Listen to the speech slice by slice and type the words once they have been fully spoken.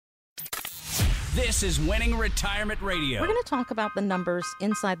This is Winning Retirement Radio. We're going to talk about the numbers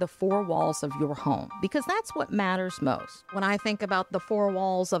inside the four walls of your home because that's what matters most. When I think about the four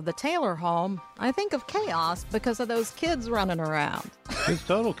walls of the Taylor home, I think of chaos because of those kids running around. It's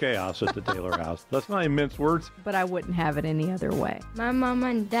total chaos at the Taylor house. Let's not even mince words. But I wouldn't have it any other way. My mom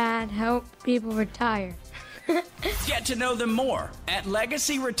and dad help people retire. Get to know them more at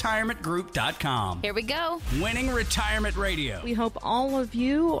LegacyRetirementGroup.com. Here we go. Winning Retirement Radio. We hope all of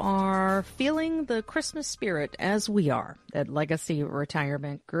you are feeling the Christmas spirit as we are at Legacy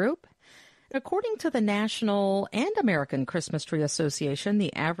Retirement Group. According to the National and American Christmas Tree Association,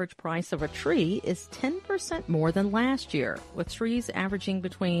 the average price of a tree is 10% more than last year, with trees averaging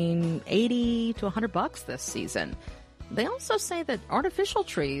between $80 to $100 this season. They also say that artificial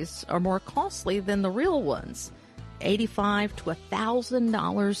trees are more costly than the real ones, $85 to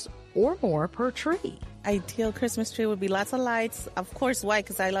 $1,000 or more per tree. Ideal Christmas tree would be lots of lights, of course white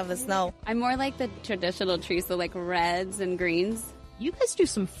because I love the snow. I'm more like the traditional trees, so like reds and greens. You guys do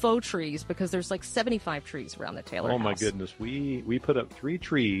some faux trees because there's like 75 trees around the Taylor house. Oh my goodness, we put up 3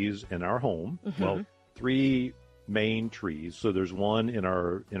 trees in our home. Mm-hmm. Well, 3 main trees. So there's one in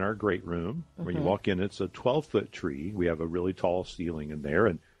our great room. When you walk in, it's a 12-foot tree. We have a really tall ceiling in there.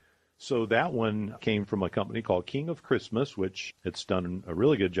 And so that one came from a company called King of Christmas, which it's done a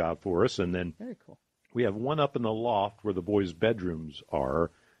really good job for us. And then very cool. We have one up in the loft where the boys' bedrooms are.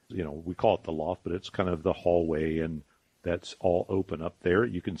 You know, we call it the loft, but it's kind of the hallway, and that's all open up there.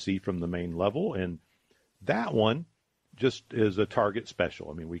 You can see from the main level. And that one just is a Target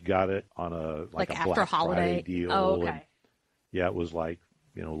special. I mean, we got it on a like a after Black holiday Friday deal. Oh, okay. And yeah, it was like,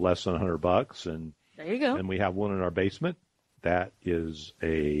 less than $100. And there you go. And we have one in our basement that is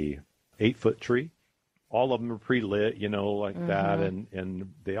a 8-foot tree. All of them are pre-lit, like that,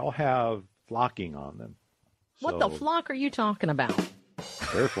 and they all have flocking on them. What the flock are you talking about?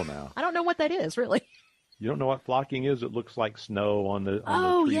 Careful now. I don't know what that is, really. You don't know what flocking is? It looks like snow on the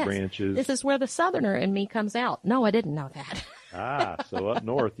tree branches. This is where the Southerner in me comes out. No, I didn't know that. So up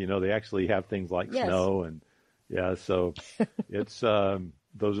north, they actually have things like snow, and so it's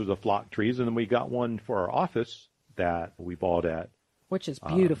those are the flock trees. And then we got one for our office that we bought at, which is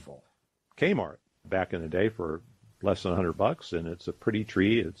beautiful, Kmart back in the day for less than $100, and it's a pretty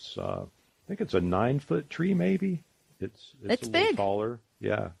tree. It's I think it's a 9-foot tree, maybe. It's a big, little taller.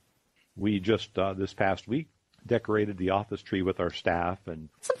 Yeah. We just, this past week, decorated the office tree with our staff. And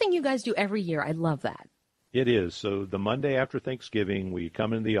something you guys do every year. I love that. It is. So the Monday after Thanksgiving, we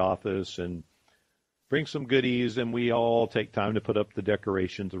come into the office and bring some goodies, and we all take time to put up the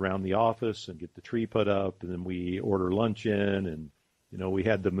decorations around the office and get the tree put up. And then we order lunch in, and, we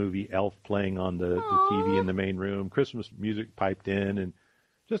had the movie Elf playing on the TV in the main room, Christmas music piped in, and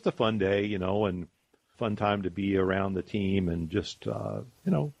just a fun day, and fun time to be around the team and just,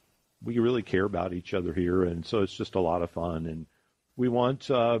 we really care about each other here, and so it's just a lot of fun. And we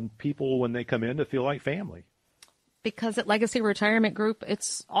want people, when they come in, to feel like family. Because at Legacy Retirement Group,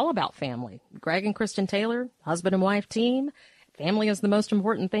 it's all about family. Greg and Kristen Taylor, husband and wife team, family is the most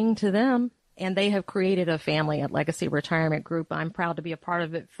important thing to them, and they have created a family at Legacy Retirement Group. I'm proud to be a part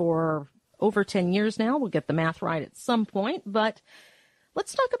of it for over 10 years now. We'll get the math right at some point, but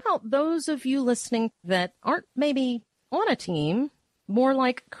let's talk about those of you listening that aren't maybe on a team, more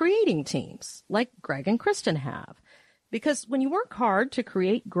like creating teams, like Greg and Kristen have. Because when you work hard to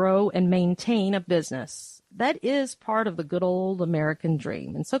create, grow, and maintain a business, that is part of the good old American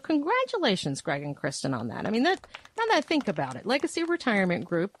dream. And so congratulations, Greg and Kristen, on that. I mean, now that I think about it, Legacy Retirement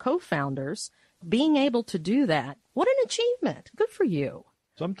Group, co-founders, being able to do that, what an achievement. Good for you.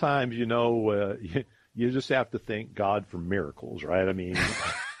 Sometimes, you just have to thank God for miracles, right? I mean...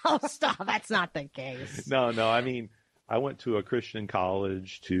 Oh, stop. That's not the case. No, I mean... I went to a Christian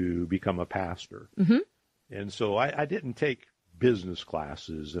college to become a pastor. Mm-hmm. And so I didn't take business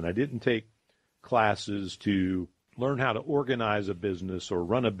classes, and I didn't take classes to learn how to organize a business or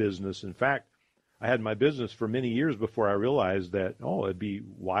run a business. In fact, I had my business for many years before I realized that, it'd be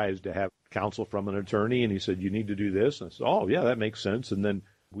wise to have counsel from an attorney. And he said, you need to do this. And I said, oh, yeah, that makes sense. And then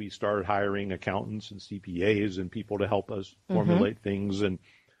we started hiring accountants and CPAs and people to help us formulate things, and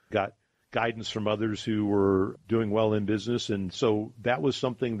got guidance from others who were doing well in business. And so that was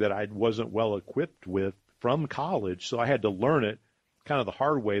something that I wasn't well equipped with from college. So I had to learn it kind of the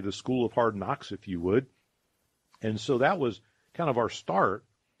hard way, the school of hard knocks, if you would. And so that was kind of our start.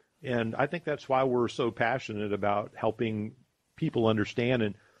 And I think that's why we're so passionate about helping people understand.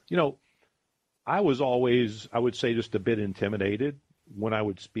 And, I was always, I would say, just a bit intimidated when I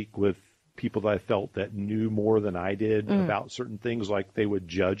would speak with people that I felt that knew more than I did about certain things, like they would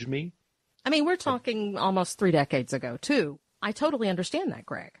judge me. I mean, we're talking almost 3 decades ago, too. I totally understand that,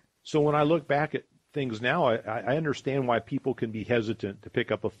 Greg. So when I look back at things now, I understand why people can be hesitant to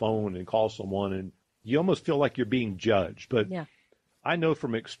pick up a phone and call someone, and you almost feel like you're being judged. But Yeah. I know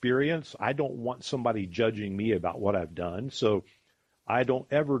from experience, I don't want somebody judging me about what I've done. So I don't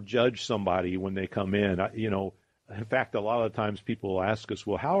ever judge somebody when they come in. In fact, a lot of times people will ask us,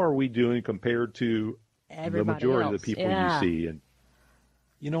 well, how are we doing compared to Everybody the majority else. of the people Yeah. you see? And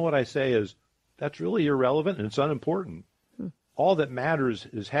you know what I say is, that's really irrelevant and it's unimportant. All that matters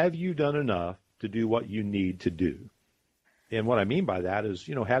is, have you done enough to do what you need to do? And what I mean by that is,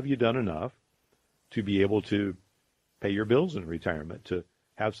 have you done enough to be able to pay your bills in retirement, to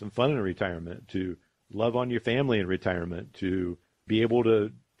have some fun in retirement, to love on your family in retirement, to be able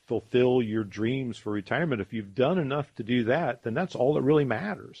to fulfill your dreams for retirement? If you've done enough to do that, then that's all that really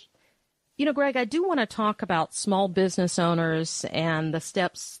matters. Greg, I do want to talk about small business owners and the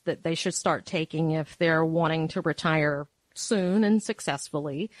steps that they should start taking if they're wanting to retire soon and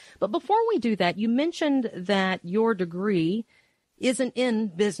successfully. But before we do that, you mentioned that your degree isn't in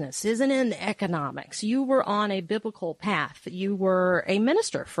business, isn't in economics. You were on a biblical path. You were a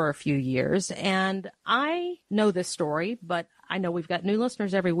minister for a few years. And I know this story, but I know we've got new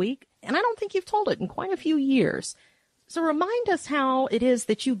listeners every week, and I don't think you've told it in quite a few years. So remind us how it is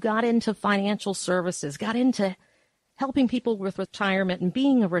that you got into financial services, got into helping people with retirement and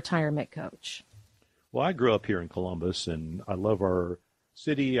being a retirement coach. Well, I grew up here in Columbus, and I love our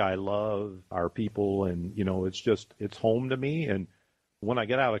city. I love our people, and, it's home to me. And when I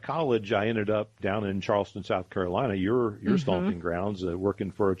got out of college, I ended up down in Charleston, South Carolina, your stomping grounds,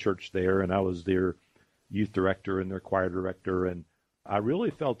 working for a church there, and I was their youth director and their choir director. And I really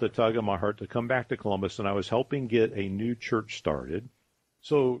felt the tug of my heart to come back to Columbus, and I was helping get a new church started.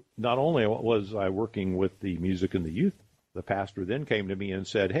 So not only was I working with the music and the youth, the pastor then came to me and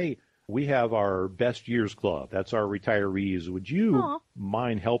said, hey, we have our Best Years Club. That's our retirees. Would you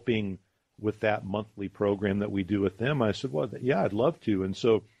mind helping with that monthly program that we do with them? I said, well, yeah, I'd love to. And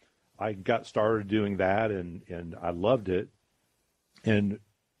so I got started doing that, and I loved it. And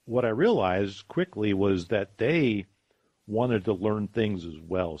what I realized quickly was that they wanted to learn things as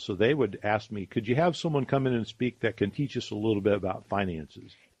well. So they would ask me, could you have someone come in and speak that can teach us a little bit about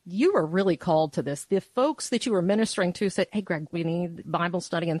finances? You were really called to this. The folks that you were ministering to said, hey, Greg, we need Bible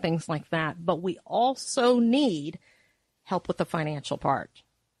study and things like that, but we also need help with the financial part.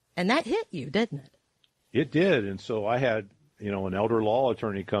 And that hit you, didn't it? It did. And so I had, an elder law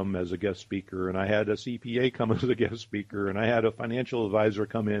attorney come as a guest speaker, and I had a CPA come as a guest speaker, and I had a financial advisor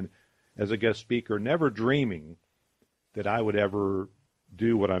come in as a guest speaker, never dreaming that I would ever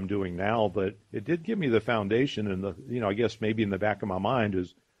do what I'm doing now. But it did give me the foundation, and I guess maybe in the back of my mind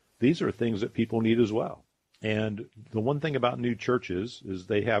is, these are things that people need as well. And the one thing about new churches is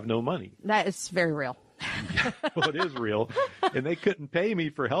they have no money. That is very real. Well, it is real. And they couldn't pay me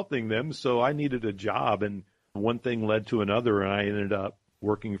for helping them, so I needed a job. And one thing led to another, and I ended up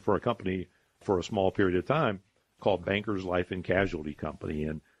working for a company for a small period of time called Bankers Life and Casualty Company.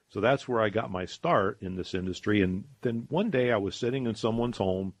 And so that's where I got my start in this industry. And then one day I was sitting in someone's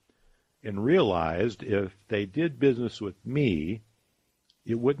home and realized if they did business with me,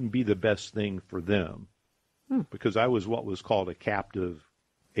 it wouldn't be the best thing for them because I was what was called a captive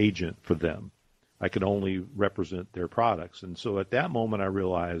agent for them. I could only represent their products. And so at that moment, I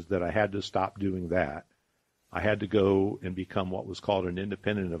realized that I had to stop doing that. I had to go and become what was called an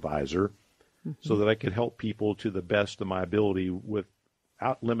independent advisor so that I could help people to the best of my ability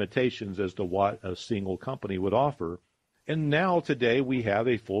without limitations as to what a single company would offer. And now today we have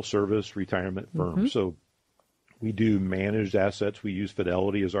a full service retirement firm. So we do managed assets. We use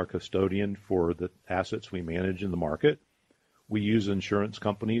Fidelity as our custodian for the assets we manage in the market. We use insurance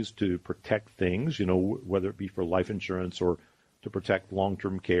companies to protect things, whether it be for life insurance or to protect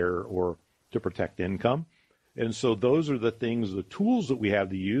long-term care or to protect income. And so those are the things, the tools that we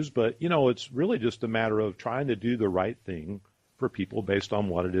have to use. But, it's really just a matter of trying to do the right thing for people based on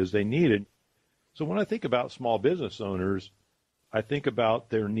what it is they needed. So when I think about small business owners, I think about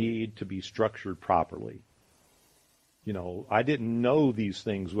their need to be structured properly. I didn't know these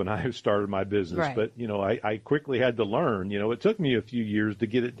things when I started my business, right. But, I quickly had to learn. It took me a few years to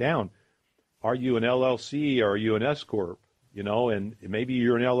get it down. Are you an LLC or are you an S Corp? And maybe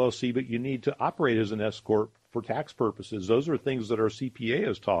you're an LLC, but you need to operate as an S Corp for tax purposes. Those are things that our CPA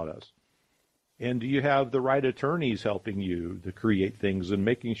has taught us. And do you have the right attorneys helping you to create things and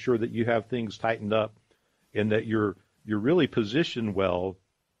making sure that you have things tightened up and that you're really positioned well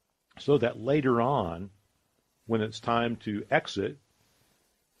so that later on, when it's time to exit,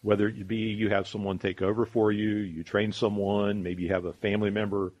 whether it be you have someone take over for you, you train someone, maybe you have a family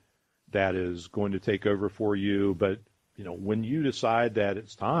member that is going to take over for you, but when you decide that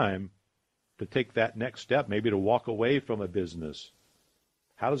it's time to take that next step, maybe to walk away from a business,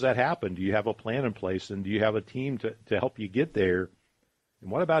 how does that happen? Do you have a plan in place, and do you have a team to help you get there? And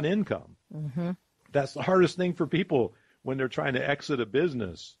what about income? Mm-hmm. That's the hardest thing for people when they're trying to exit a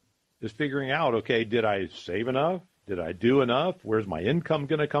business, is figuring out, okay, did I save enough? Did I do enough? Where's my income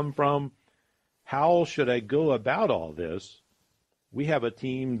going to come from? How should I go about all this? We have a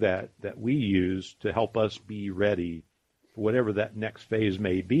team that we use to help us be ready for whatever that next phase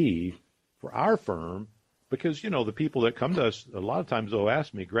may be for our firm. Because, the people that come to us, a lot of times they'll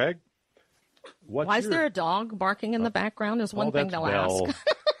ask me, Greg, why is there a dog barking in the background is one thing they'll Belle. ask.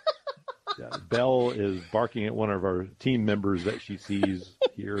 Belle is barking at one of our team members that she sees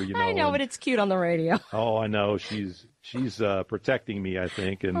here, I know, but it's cute on the radio. Oh, I know. She's protecting me, I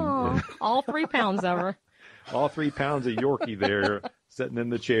think. And all 3 pounds of her. All 3 pounds of Yorkie there sitting in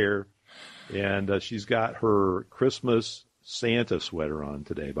the chair. And she's got her Christmas Santa sweater on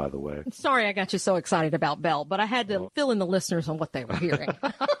today, by the way. Sorry I got you so excited about Belle, but I had to fill in the listeners on what they were hearing.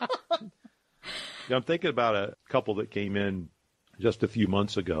 I'm thinking about a couple that came in just a few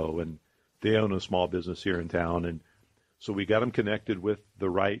months ago, and they own a small business here in town. And so we got them connected with the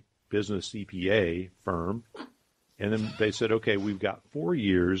right business CPA firm. And then they said, okay, we've got 4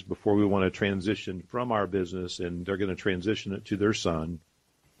 years before we want to transition from our business, and they're going to transition it to their son.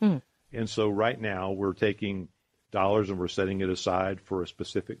 And so right now we're taking dollars and we're setting it aside for a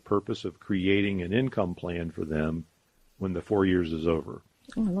specific purpose of creating an income plan for them when the 4 years is over.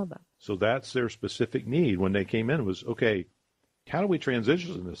 Oh, I love that. So that's their specific need when they came in, was, okay, how do we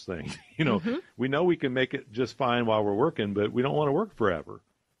transition this thing? We know we can make it just fine while we're working, but we don't want to work forever.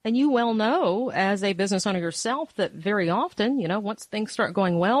 And you well know, as a business owner yourself, that very often, once things start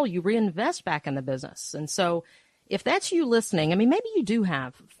going well, you reinvest back in the business. And so if that's you listening, maybe you do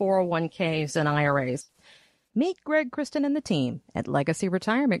have 401ks and IRAs. Meet Greg, Kristen, and the team at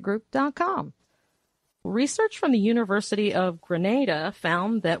LegacyRetirementGroup.com. Research from the University of Grenada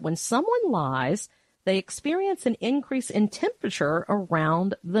found that when someone lies, they experience an increase in temperature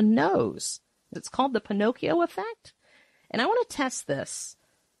around the nose. It's called the Pinocchio effect. And I want to test this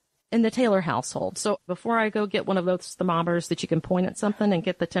in the Taylor household. So before I go get one of those thermometers that you can point at something and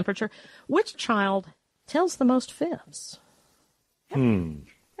get the temperature, which child tells the most fibs? That'd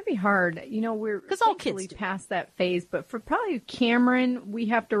be hard. We're because all kids do. Past that phase, but for probably Cameron, we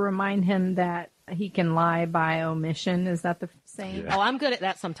have to remind him that he can lie by omission. Is that the saying? Yeah. Oh, I'm good at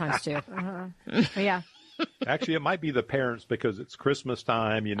that sometimes too. Yeah. Actually, it might be the parents because it's Christmas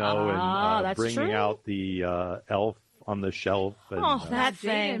time, and that's bringing true. out the elf on the shelf. And, that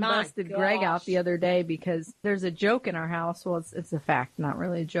thing Jaden busted Greg out the other day because there's a joke in our house. Well, it's a fact, not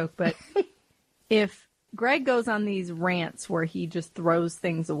really a joke, but if Greg goes on these rants where he just throws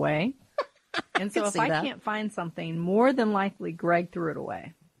things away, and so if I can't find something, more than likely Greg threw it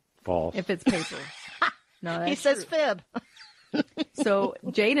away. False. If it's paper. No, that's he says true. fib. So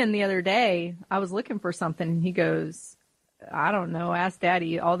Jaden the other day, I was looking for something, and he goes, I don't know, ask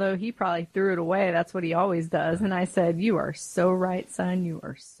Daddy, although he probably threw it away. That's what he always does. And I said, you are so right, son. You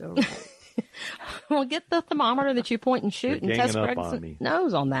are so right. Well, get the thermometer that you point and shoot and test Greg's Greg's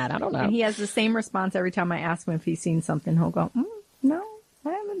nose on that. I don't know. And he has the same response every time I ask him if he's seen something. He'll go, no, I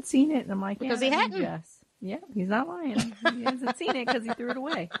haven't seen it. And I'm like, because he hadn't. Yes. Yeah, he's not lying. He hasn't seen it because he threw it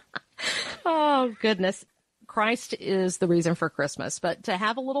away. Oh, goodness. Christ is the reason for Christmas, but to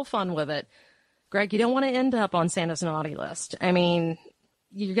have a little fun with it, Greg, you don't want to end up on Santa's naughty list.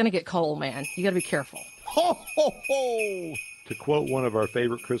 You're going to get cold, man. You got to be careful. Ho, ho, ho! To quote one of our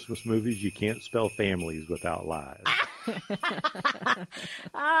favorite Christmas movies, you can't spell families without lies.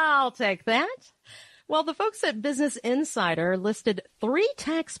 I'll take that. Well, the folks at Business Insider listed 3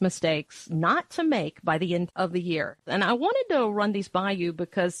 tax mistakes not to make by the end of the year. And I wanted to run these by you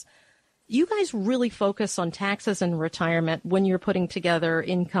because you guys really focus on taxes and retirement when you're putting together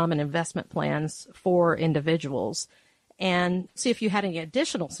income and investment plans for individuals, and see if you had any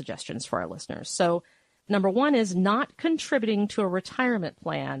additional suggestions for our listeners. So number 1 is not contributing to a retirement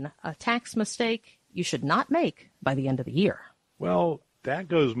plan, a tax mistake you should not make by the end of the year. Well, that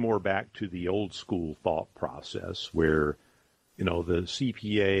goes more back to the old school thought process where, the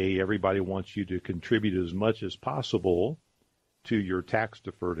CPA, everybody wants you to contribute as much as possible to your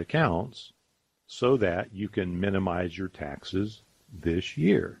tax-deferred accounts so that you can minimize your taxes this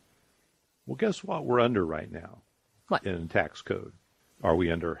year. Well, guess what we're under right now in tax code? Are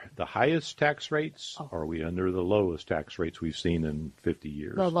we under the highest tax rates? Or are we under the lowest tax rates we've seen in 50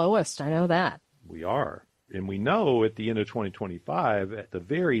 years? The lowest, I know that. We are. And we know at the end of 2025, at the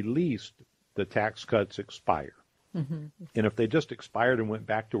very least, the tax cuts expire. Mm-hmm. And if they just expired and went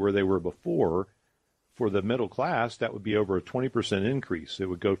back to where they were before, For the middle class, that would be over a 20% increase. It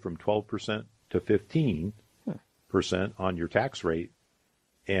would go from 12% to 15% on your tax rate,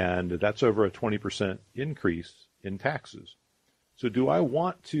 and that's over a 20% increase in taxes. So do I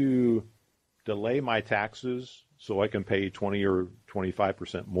want to delay my taxes so I can pay 20 or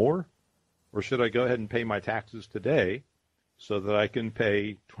 25% more? Or should I go ahead and pay my taxes today so that I can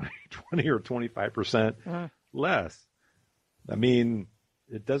pay 20 or 25% less? I mean,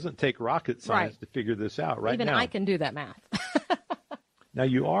 it doesn't take rocket science to figure this out right now. Even I can do that math. Now,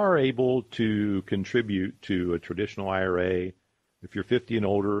 you are able to contribute to a traditional IRA. If you're 50 and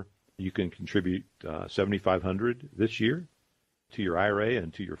older, you can contribute $7,500 this year to your IRA,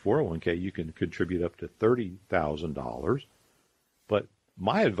 and to your 401k, you can contribute up to $30,000. But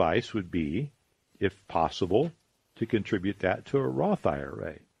my advice would be, if possible, to contribute that to a Roth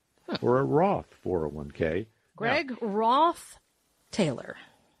IRA or a Roth 401k. Greg Roth Taylor.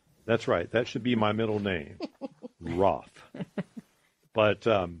 That's right. That should be my middle name, Roth. But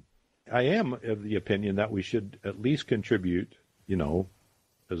I am of the opinion that we should at least contribute,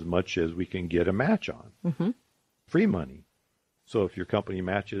 as much as we can get a match on. Free money. So if your company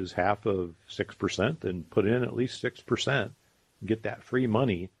matches half of 6%, then put in at least 6%, get that free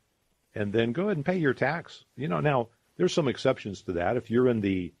money, and then go ahead and pay your tax. Now, there's some exceptions to that. If you're in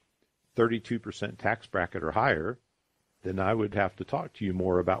the 32% tax bracket or higher, then I would have to talk to you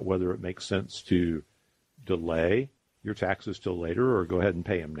more about whether it makes sense to delay your taxes till later or go ahead and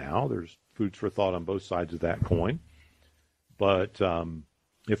pay them now. There's food for thought on both sides of that coin. But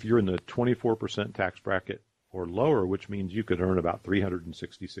if you're in the 24% tax bracket or lower, which means you could earn about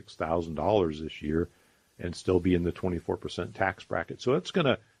 $366,000 this year and still be in the 24% tax bracket. So it's going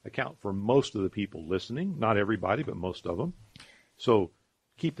to account for most of the people listening, not everybody, but most of them. So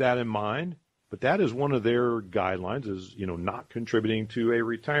keep that in mind. But that is one of their guidelines, is, not contributing to a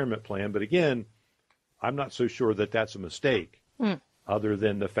retirement plan. But again, I'm not so sure that that's a mistake, other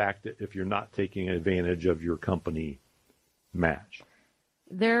than the fact that if you're not taking advantage of your company match.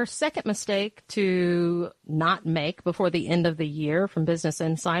 Their second mistake to not make before the end of the year from Business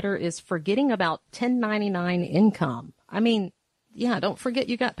Insider is forgetting about 1099 income. I mean, don't forget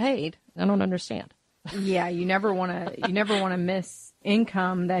you got paid. I don't understand. Yeah, you never want to miss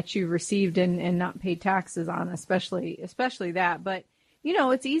income that you received and not paid taxes on, especially that. But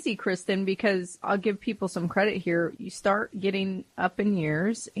it's easy, Kristen, because I'll give people some credit here. You start getting up in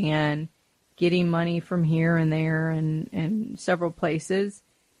years and getting money from here and there and several places.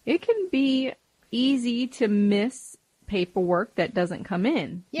 It can be easy to miss paperwork that doesn't come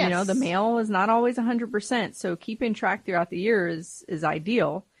in. Yes. The mail is not always 100%. So keeping track throughout the year is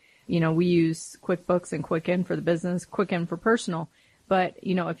ideal. We use QuickBooks and Quicken for the business, Quicken for personal. But,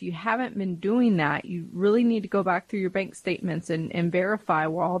 if you haven't been doing that, you really need to go back through your bank statements and verify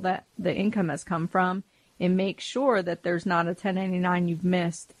where all that the income has come from and make sure that there's not a 1099 you've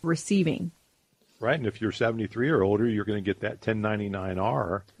missed receiving. Right. And if you're 73 or older, you're going to get that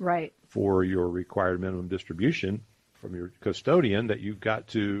 1099-R for your required minimum distribution from your custodian that you've got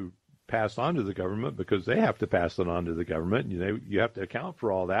to pass on to the government, because they have to pass it on to the government. You have to account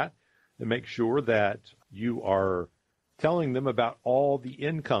for all that and make sure that you are telling them about all the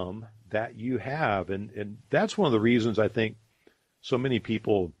income that you have. And that's one of the reasons I think so many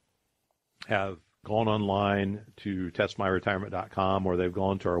people have gone online to testmyretirement.com, or they've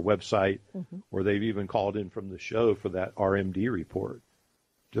gone to our website, or they've even called in from the show for that RMD report,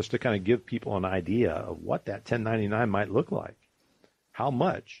 just to kind of give people an idea of what that 1099 might look like. How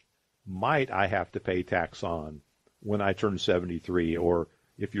much might I have to pay tax on when I turn 73, or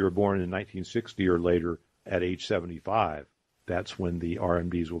if you were born in 1960 or later at age 75, that's when the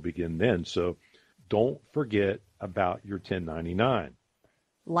RMDs will begin then. So don't forget about your 1099.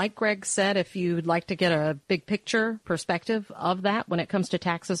 Like Greg said, if you'd like to get a big picture perspective of that when it comes to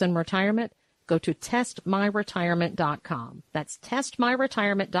taxes and retirement, go to testmyretirement.com. That's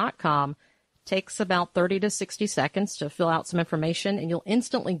testmyretirement.com. Takes about 30 to 60 seconds to fill out some information, and you'll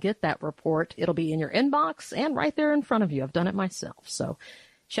instantly get that report. It'll be in your inbox and right there in front of you. I've done it myself. So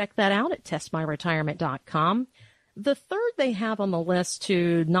check that out at testmyretirement.com. The third they have on the list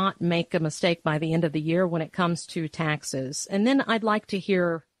to not make a mistake by the end of the year when it comes to taxes. And then I'd like to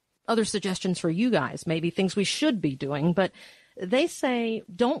hear other suggestions for you guys, maybe things we should be doing. But they say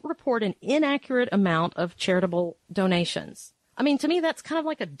don't report an inaccurate amount of charitable donations. I mean, to me, that's kind of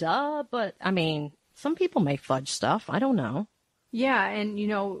like a duh, but I mean, some people may fudge stuff. I don't know. Yeah. And,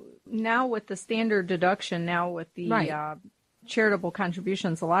 now with the standard deduction, now with the charitable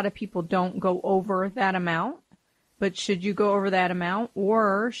contributions, a lot of people don't go over that amount. But should you go over that amount,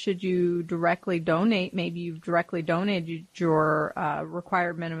 or should you directly donate? Maybe you've directly donated your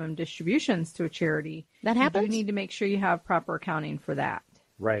required minimum distributions to a charity. That happens? You need to make sure you have proper accounting for that.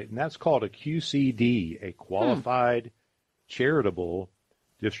 Right, and that's called a QCD, a qualified charitable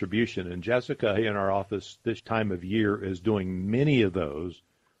distribution. And Jessica in our office this time of year is doing many of those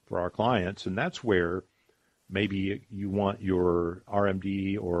for our clients, and that's where maybe you want your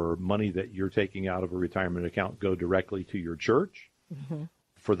RMD or money that you're taking out of a retirement account go directly to your church. Mm-hmm.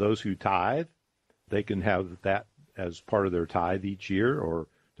 For those who tithe, they can have that as part of their tithe each year or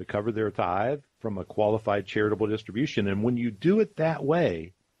to cover their tithe from a qualified charitable distribution. And when you do it that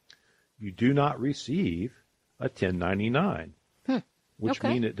way, you do not receive a 1099, which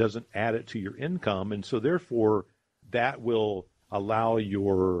means it doesn't add it to your income. And so therefore, that will allow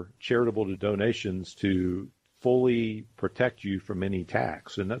your charitable donations to fully protect you from any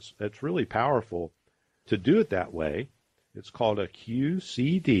tax. And that's really powerful to do it that way. It's called a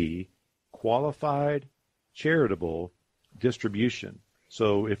QCD, qualified charitable distribution.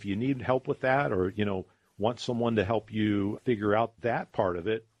 So if you need help with that, or, want someone to help you figure out that part of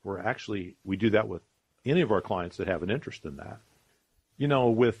it, we do that with any of our clients that have an interest in that.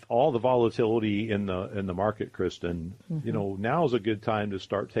 With all the volatility in the market, Kristen, now is a good time to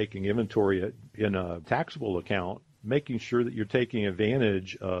start taking inventory in a taxable account, making sure that you're taking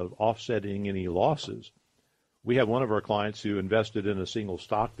advantage of offsetting any losses. We had one of our clients who invested in a single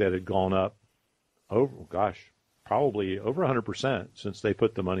stock that had gone up probably over 100% since they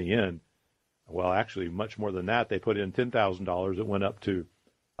put the money in. Well, actually, much more than that. They put in $10,000. It went up to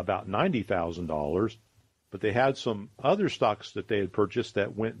about $90,000. But they had some other stocks that they had purchased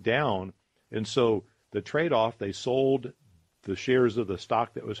that went down. And so the trade-off, they sold the shares of the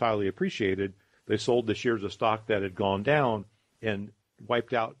stock that was highly appreciated. They sold the shares of stock that had gone down and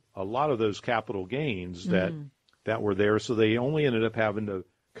wiped out a lot of those capital gains that were there. So they only ended up having to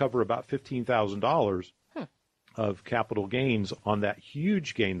cover about $15,000 of capital gains on that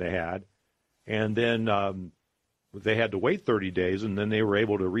huge gain they had. And then they had to wait 30 days, and then they were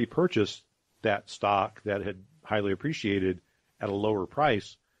able to repurchase that stock that had highly appreciated at a lower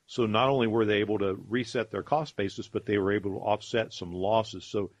price. So not only were they able to reset their cost basis, but they were able to offset some losses.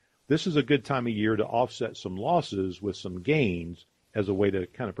 So this is a good time of year to offset some losses with some gains as a way to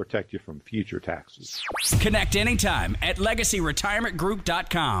kind of protect you from future taxes. Connect anytime at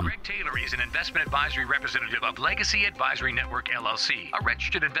LegacyRetirementGroup.com. Greg Taylor is an investment advisory representative of Legacy Advisory Network, LLC, a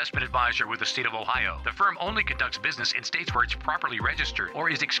registered investment advisor with the state of Ohio. The firm only conducts business in states where it's properly registered or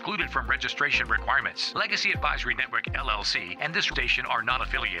is excluded from registration requirements. Legacy Advisory Network, LLC, and this station are not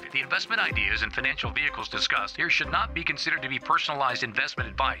affiliated. The investment ideas and financial vehicles discussed here should not be considered to be personalized investment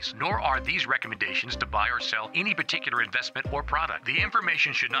advice, nor are these recommendations to buy or sell any particular investment or product. The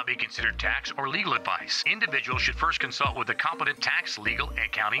information should not be considered tax or legal advice. Individuals should first consult with a competent tax, legal,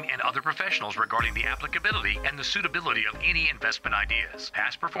 accounting, and other professionals regarding the applicability and the suitability of any investment ideas.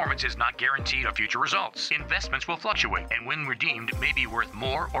 Past performance is not guaranteed of future results. Investments will fluctuate, and when redeemed may be worth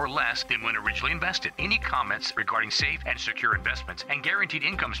more or less than when originally invested. Any comments regarding safe and secure investments and guaranteed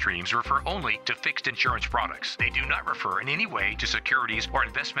income streams refer only to fixed insurance products. They do not refer in any way to securities or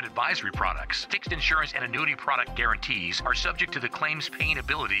investment advisory products. Fixed insurance and annuity product guarantees are subject to the claims paying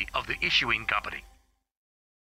ability of the issuing company.